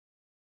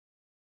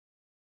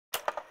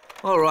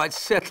All right,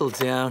 settle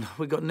down.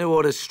 We got new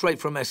orders straight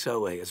from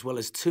SOE, as well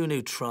as 2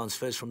 new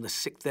transfers from the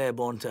 6th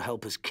Airborne to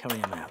help us carry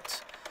them out.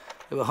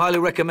 They were highly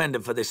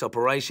recommended for this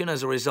operation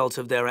as a result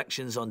of their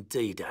actions on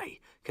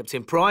D-Day.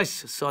 Captain Price,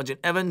 Sergeant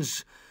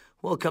Evans,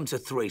 welcome to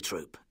 3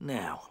 Troop.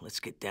 Now, let's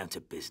get down to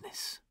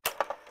business.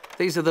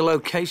 These are the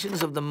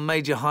locations of the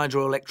major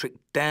hydroelectric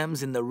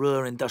dams in the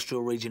Ruhr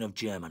industrial region of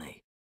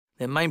Germany.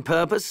 Their main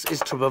purpose is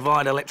to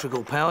provide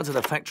electrical power to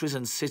the factories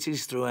and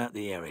cities throughout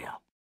the area.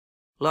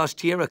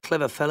 Last year, a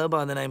clever fellow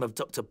by the name of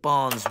Dr.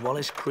 Barnes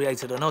Wallace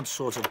created an odd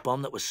sort of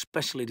bomb that was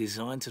specially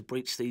designed to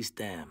breach these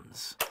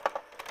dams.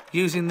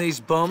 Using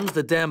these bombs,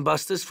 the dam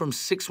busters from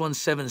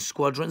 617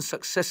 Squadron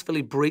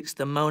successfully breached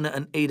the Mona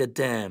and Ida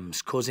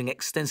dams, causing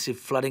extensive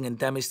flooding and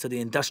damage to the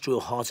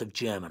industrial heart of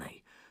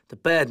Germany. The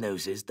bad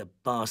news is the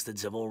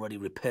bastards have already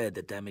repaired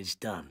the damage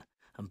done,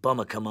 and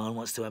Bomber Command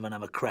wants to have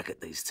another crack at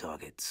these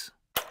targets.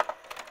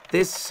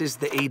 This is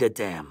the Ida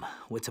Dam.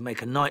 We're to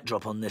make a night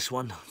drop on this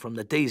one. From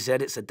the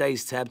DZ, it's a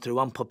day's tab through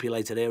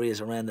unpopulated areas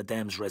around the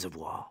dam's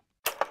reservoir.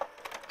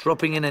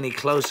 Dropping in any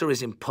closer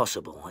is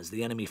impossible, as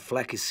the enemy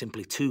flak is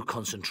simply too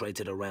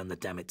concentrated around the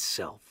dam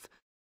itself.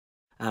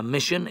 Our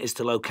mission is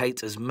to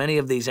locate as many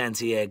of these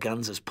anti-air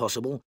guns as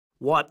possible,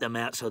 wipe them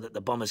out so that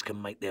the bombers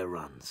can make their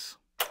runs.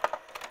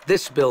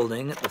 This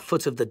building at the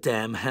foot of the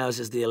dam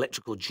houses the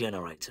electrical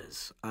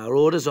generators. Our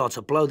orders are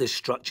to blow this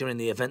structure in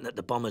the event that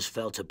the bombers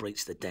fail to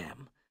breach the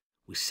dam.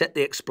 We set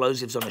the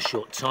explosives on a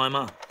short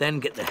timer, then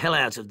get the hell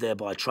out of there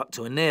by truck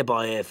to a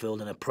nearby airfield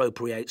and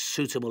appropriate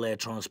suitable air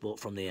transport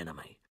from the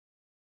enemy.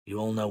 You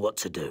all know what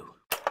to do.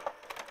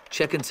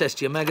 Check and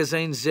test your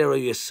magazines, zero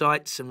your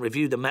sights, and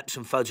review the maps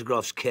and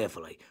photographs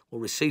carefully. We'll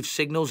receive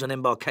signals and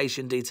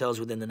embarkation details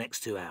within the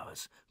next 2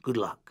 hours. Good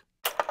luck.